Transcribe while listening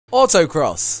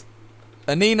Autocross.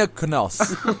 Anina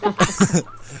Knoss.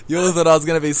 You all thought I was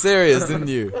going to be serious, didn't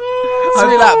you?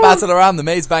 3-lap battle around the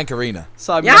Maze Bank Arena.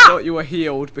 Simon, I thought you were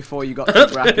healed before you got to the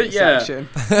bracket section.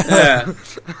 Yeah.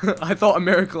 I thought a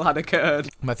miracle had occurred.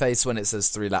 My face when it says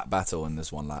 3-lap battle and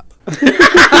there's 1 lap.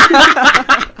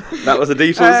 That was a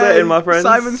default setting, my friends.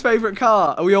 Simon's favourite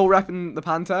car. Are we all repping the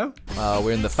Panto?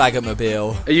 We're in the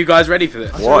Faggotmobile. Are you guys ready for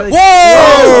this? What?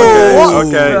 Whoa!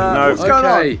 Okay, no. What's going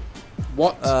on?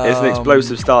 What? It's an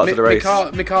explosive start to the race.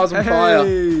 My car's on fire.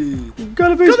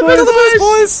 Gotta boost,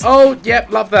 boys! Oh, yep,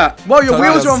 love that. Whoa, your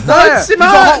wheels are on No, fire! Simon, You've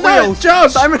got Hot no, Wheels!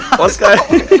 Josh! Simon, What's going on?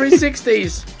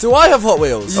 360s. Do I have Hot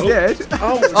Wheels? you did? Oh,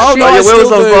 Oh, shit. no, Oh, I your wheels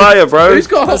still on do. fire, bro. Who's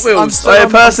got Hot I'm Wheels? still- Hey, a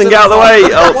person, get out of the way.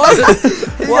 Oh,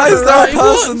 Why is there a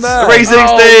person there?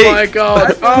 360. Oh my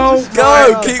god. Oh,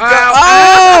 Go, my keep God. going.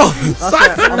 Oh!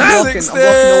 That's it, I'm blocking, 60.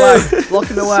 I'm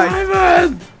blocking away.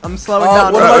 Simon! I'm slowing Oh,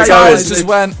 down. one of my Right, tyres guys. just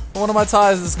went. One of my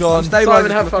tyres is gone. Simon,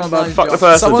 have fun, bud. Fuck the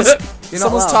person.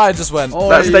 Someone's tyre just went. Oh,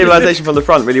 That stabilisation from the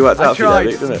front really worked I out for you, tried,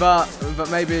 Vic, didn't it? but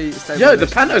maybe Yo, stabilisation the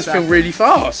Pantos feel really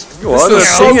fast. Go on, This I'm is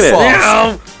so singing it.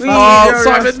 fast.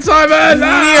 Oh, Simon!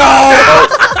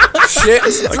 Oh, shit!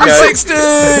 360!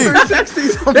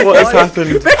 360s on What has fire.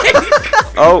 happened?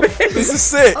 Oh, This is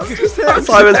sick!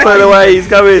 Simon's pulling away. He's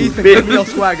going. Ethan, give me your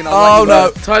swag and Oh I'll let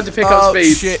you no! Time to pick up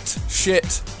speeds.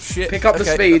 Shit! Pick up the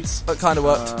speeds. That kind of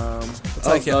worked.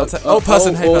 I'll take it. oh, Oh,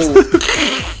 person! Hey, person!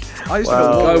 I used Wow.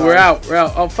 to go Oh, we're out.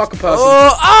 Oh, fuck a person.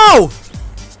 Oh!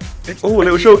 Oh, a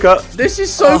little shortcut. This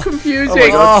is so confusing. Oh my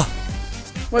God. Oh!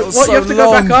 Wait, That was what? so You have to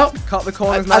go back long. up? cut the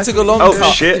corners. I took a long Oh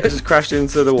cut. shit! I just crashed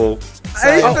into the wall.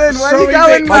 Ethan, Oh, where are sorry, you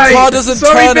going, Vic, My mate? car doesn't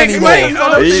Sorry, turn Vic, anymore. mate.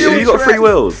 Have you got 3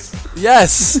 wheels?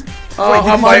 Yes. Oh, Wait,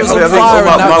 I'm mine was I on think fire all and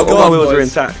now it's my gone, wheels are boys.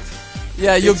 intact.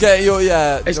 Yeah, you'll get your It's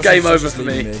your game friends over just for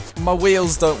leave me. My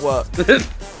wheels don't work.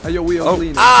 Are your wheels Oh.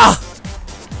 leaning? Ah!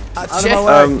 Out of Shit.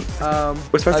 my way.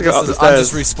 We're supposed to go up the I'm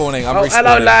just stairs. respawning. I'm Oh, respawning.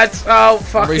 hello, lads. Oh, I'm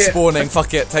fuck it. respawning.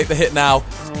 Fuck it. Take the hit now.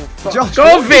 Josh, Go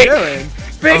what on, are Vic. you doing?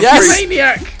 Vic, Yes. you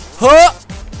maniac. Huh?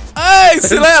 Hey,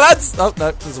 see you later, lads. Oh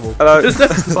no, there's a wall. Hello.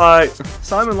 Bye.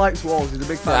 Simon likes walls. He's a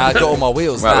big fan. Yeah, I got all my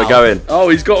wheels Right, now. we're going. Oh,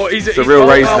 he's got. It's It's a real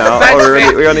race now. Thanks, Oh,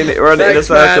 Vic. we're on the inner Thanks,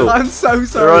 circle. man. I'm so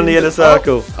sorry. We're on the inner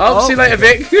circle. Oh, see you later,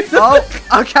 Vic. Oh,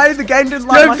 okay. The game didn't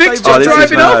like No, my Vic's favourite. Oh, this is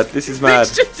driving mad. off. This is mad.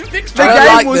 Vic's The I driving. don't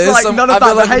game like was this. like none of I that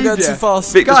feel like I'm going behaviour. too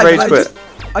fast. Vic just Guys, rage quit.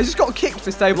 I just got kicked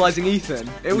for stabilising Ethan.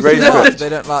 It was Rage too quit. much. They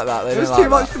don't like that. They It don't was like too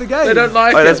much that. for the game. They don't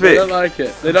like Oh, it. that's They Vic. don't like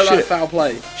it. They don't like Shit. foul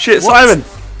play. Shit, What? Simon.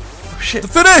 Oh, shit. The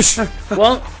finish.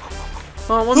 What?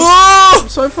 Oh, Oh! I'm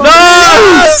so far.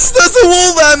 Yes! There's a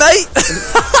wall there, mate.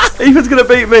 Ethan's gonna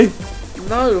beat me.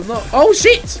 No, I'm not. Oh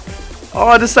shit! Oh,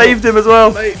 I just saved him as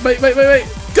well. Wait. Go,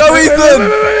 Wait, Ethan.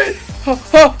 wait.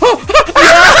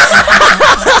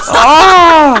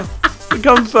 Ah!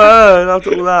 Become third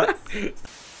after all that.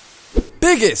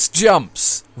 Biggest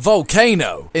jumps.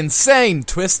 Volcano. Insane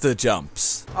twister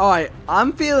jumps. Alright,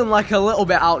 I'm feeling like a little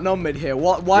bit outnumbered here.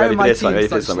 Why Ready are for my this one, team ready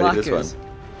for such this one, ready for this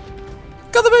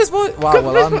slackers? Got the base boy. Wow, Got the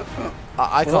well, base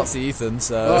I can't see Ethan,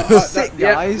 so Sick,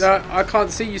 Yeah, guys. I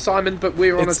can't see you, Simon, but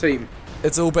we're on a team.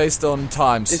 it's all based on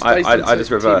times. It's- I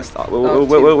just reversed. Team.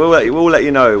 We'll let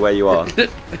you know where you are.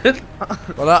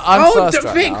 Well, I'm first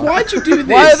right Vic, now. why'd you do this?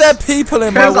 Why are there people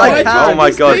in my Because I way? can. Oh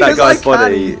my God, that Because I guy's can,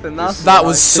 body. Ethan, that's That why.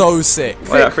 was so sick.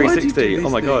 Oh, yeah, Vic, why'd you do 360. Oh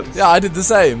these my God. things? Yeah, I did the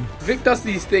same. Vic does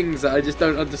these things that I just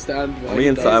don't understand. Why Me he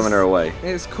and does. Simon are away.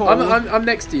 It's cool. I'm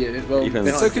next to you. Well, Ethan-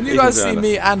 behind So you. can you Ethan's guys see behind us.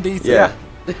 me and Ethan? Yeah.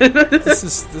 This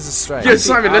is strange. Yeah,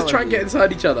 Simon, let's try and get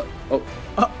inside each other. Oh.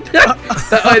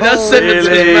 That sentence was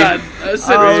Really? mad. That sentence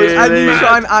Oh, was and you mad.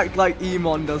 try and act like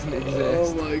Emon doesn't Oh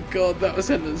exist. my god, that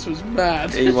sentence was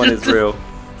mad. E1 is real.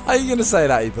 How are you gonna say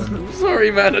that, Ethan? I'm sorry,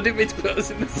 man. I didn't mean to put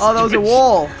us in this. Oh, there was a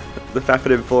wall. The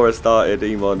Fapping 4 has started.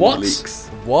 E1 What? leaks.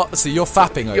 What? So you're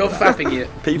fapping over You're that? fapping it.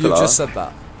 People You are. just said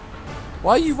that.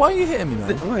 Why are you hitting me,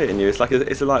 man? I'm not hitting you. It's like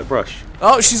it's a light brush.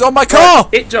 Oh, she's on my car.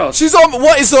 Hit Josh. She's on.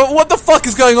 What the fuck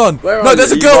is going on? Where are No, you?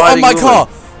 there's a Are you girl on riding my a car.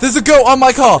 There's a girl on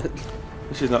my car.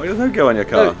 She's not. There's no go on your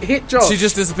No, car. hit Josh. She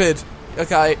just disappeared.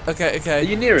 Okay. Are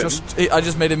you near him? I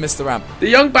just made him miss the ramp. The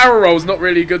young barrel roll's not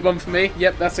really a good one for me.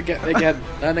 Yep, that's again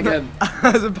and again.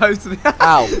 As opposed to the.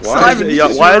 Ow. Why is Simon, it a you young,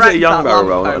 just why is it a wrecked young that barrel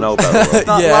roll, not an old lamppost. barrel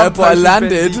roll? That Yeah, but I lamppost has been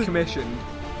landed. decommissioned.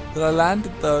 But I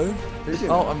landed though.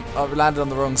 Oh, I landed on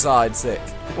the wrong side. Sick.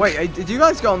 Wait, did you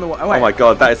guys go on the? Oh, wait. Oh my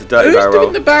God, that is a dirty Who's barrel doing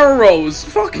roll. the barrel rolls?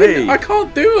 Fucking, Me. I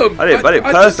can't do them. I did it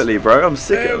perfectly, bro. I'm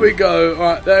sick There of we them. go.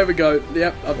 Alright, there we go.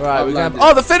 Yep, I've Right, we're landed.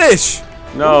 going. Oh, the finish.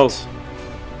 No,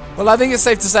 Well, I think it's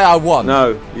safe to say I won.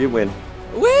 no, you win.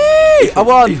 Whee! I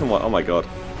won. Ethan won. Oh my God.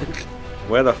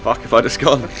 Where the fuck have I just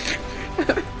gone?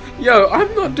 Yo,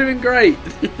 I'm not doing great.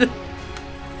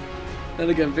 Then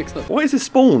again, Vic's not. What is this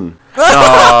spawn?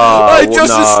 Hey, Josh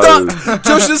no. is stuck.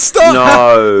 Josh is stuck.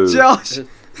 No. Josh.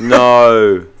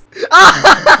 No.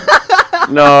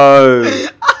 No.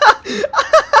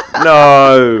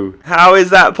 No. How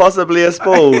is that possibly a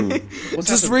spawn?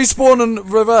 Just respawn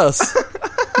and reverse.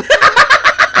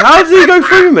 How did he go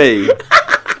through me?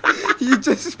 You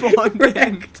just spawned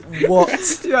in.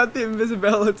 What? You had the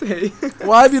invisibility.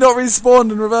 Why have you not respawned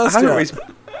and reversed yet?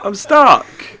 I'm stuck.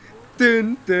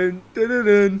 Dun dun dun dun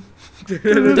dun.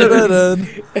 Dun-dun-dun.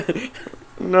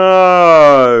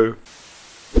 No.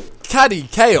 Caddy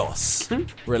Chaos.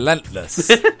 Relentless.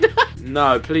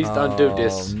 No, please don't do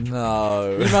this.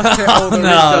 No. You must hit all the Please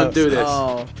No. don't do this.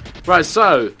 Oh. Right,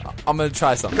 so I'm going to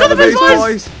try something. Got the big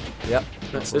boys. Yep.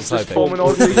 let's That's just what I'm form an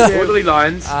hoping. orderly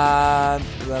lines. And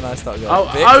then I start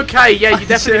going. Vic? Oh, okay, yeah, you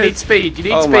definitely need speed. You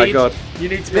need Oh speed. my god. You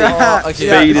need speed. Yeah. Oh, okay.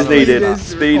 Speed is Yeah, needed. is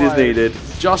Speed is required. needed.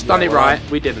 Josh done Yeah, it well,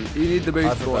 right. We didn't. You need the boost,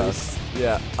 I've boys. reversed.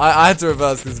 Yeah, I had to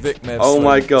reverse because Vic may have Oh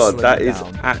my god, slowed that me is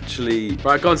down. actually...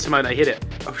 Right, go on, Simone. Hit it.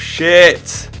 Oh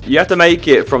shit! You have to make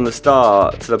it from the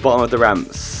start to the bottom of the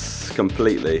ramps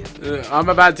completely. I'm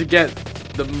about to get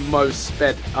the most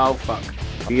sped. Oh fuck.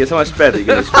 You get so much sped that you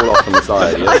can just fall off on the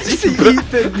side. Yeah? I just see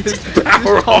Ethan just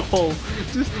Barrel. hobble.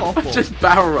 Just hobble. Just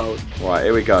barrel roll. Right,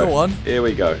 here we go. Go on. Here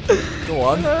we go. Go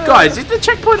on. Guys, is the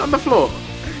checkpoint on the floor?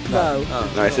 no.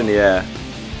 No, it's in the air.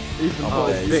 Ethan, Oh,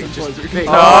 boys. Vic, Ethan, just boys. Vic.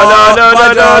 No, Oh, no, bye,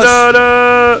 no, Josh. no,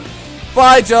 no, no!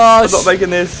 Bye, Josh. I'm not making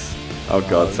this. Oh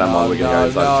god, Sam, no, we're gonna go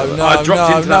inside each no, other. I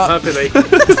dropped into that perfectly.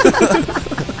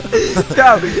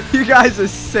 Go. You guys are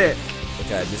sick.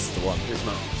 Okay, this is the one. It's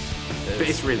not. But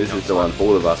it's really This not. is the one for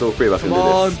all of us. All three of us Come can do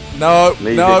on. this. No,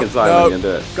 Me, no, Vic, and Simon no. can do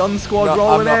it. Gun squad No,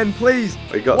 rolling I'm not. in, please.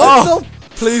 We got Oh,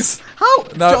 please. How?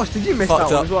 No. Josh, did you miss that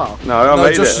Fucked one up. as well? this. No, I No,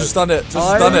 made Josh it. has done it. Josh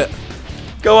I- has done it.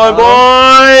 Go on,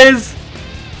 boys!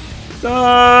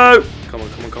 No! Come on,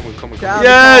 come on, come on, come on, come Down on.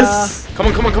 Yes! Come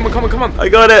on, come on, come on, come on, come on. I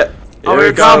got it! Oh, Here here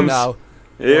it it comes. comes! Now.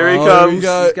 Here he Oh, comes! Here we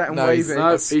go. He's getting no, wavy.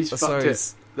 No, he's fucked sorry,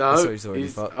 it. No, sorry, he's already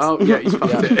he's, fucked. oh yeah, he's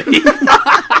fucked Yeah.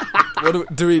 it.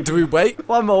 What do we wait?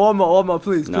 One more,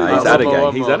 please. No, please. he's out one more, again.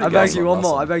 one He's more. out I again. beg you, one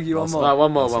more. I beg you, one more. Right,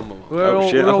 one more. We're Oh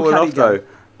all, shit, I we're all fallen caddy off though.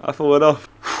 I fallen off.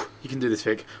 You can do this,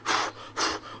 Vic.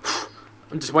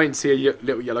 I'm just waiting to see a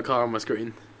little yellow car on my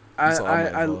screen.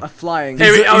 I'm flying.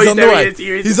 He's- Here he, oh, he's on the there way. he is.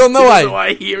 Here he is. He's on the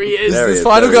way. Here he is. There he This is,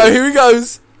 final there go. he is. Here he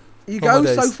goes. You Oh my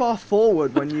go so days. far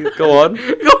forward when you... Go on. Go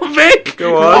on, Vic.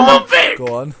 Go on. Come on, Vic.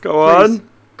 Go on. Go on.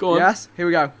 Go on. Yes, here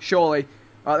we go. Surely.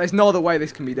 There's no other way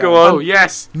this can be done. Go on. Oh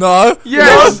yes. No.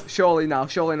 Yes. Surely now.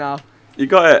 You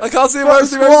got I it. can't see him. Foot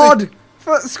squad!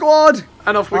 Foot squad!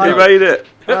 And off we You go. made it.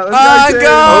 Right, I let's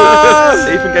go.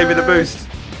 team. Ethan gave me the boost.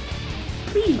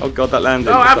 Oh god, that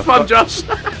landed. Oh, What have the fun, fuck? Josh.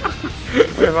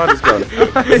 Where have I just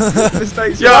gone?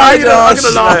 Mistakes. Yeah, Bye, I'm Josh.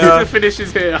 gonna laugh Later. if the finish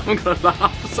is here. I'm gonna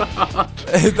laugh so hard.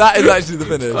 That is actually the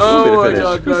finish. Oh Bit of my finish.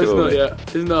 god, no, It's it's all not right. yet.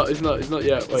 It's not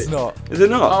yet. Wait. It's not. Is it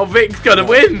not? Oh, Vic's gonna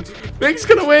win. Vic's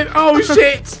gonna win. Oh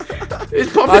shit.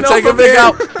 It's popping I'm off taking of Vic here.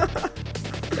 out.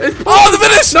 It's Oh, the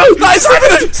finish! No, that is the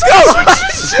finish.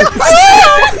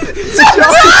 Go!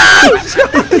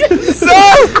 No,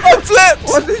 I flipped.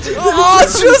 What did you do? Oh,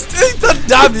 just Ethan,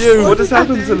 damn you! What just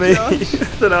happened to me? I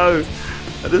don't know.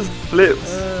 I just flipped.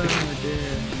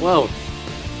 Well,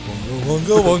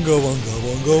 Wonga, wonga, wonga,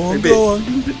 wonga, wonga, Vic.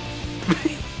 wonga.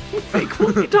 Vic,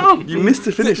 what have you done? You missed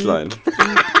the finish line.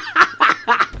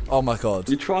 Oh my god.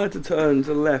 You tried to turn to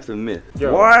the left and missed.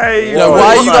 Yeah. Why? Yeah,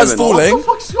 why are you guys falling?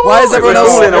 Why is everyone We're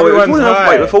else? falling. We're Everyone's falling. high.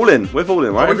 Wait, we're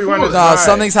falling, right? Everyone is No, high.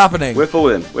 something's happening. We're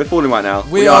falling. We're falling right now.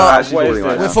 We are are- actually what is falling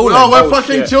right this? We're now. falling. No, we're Oh,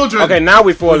 fucking shit. children. Okay, now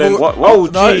we're falling. What? Oh, No,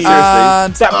 jeez.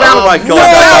 and Oh my god.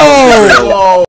 Whoa! Whoa.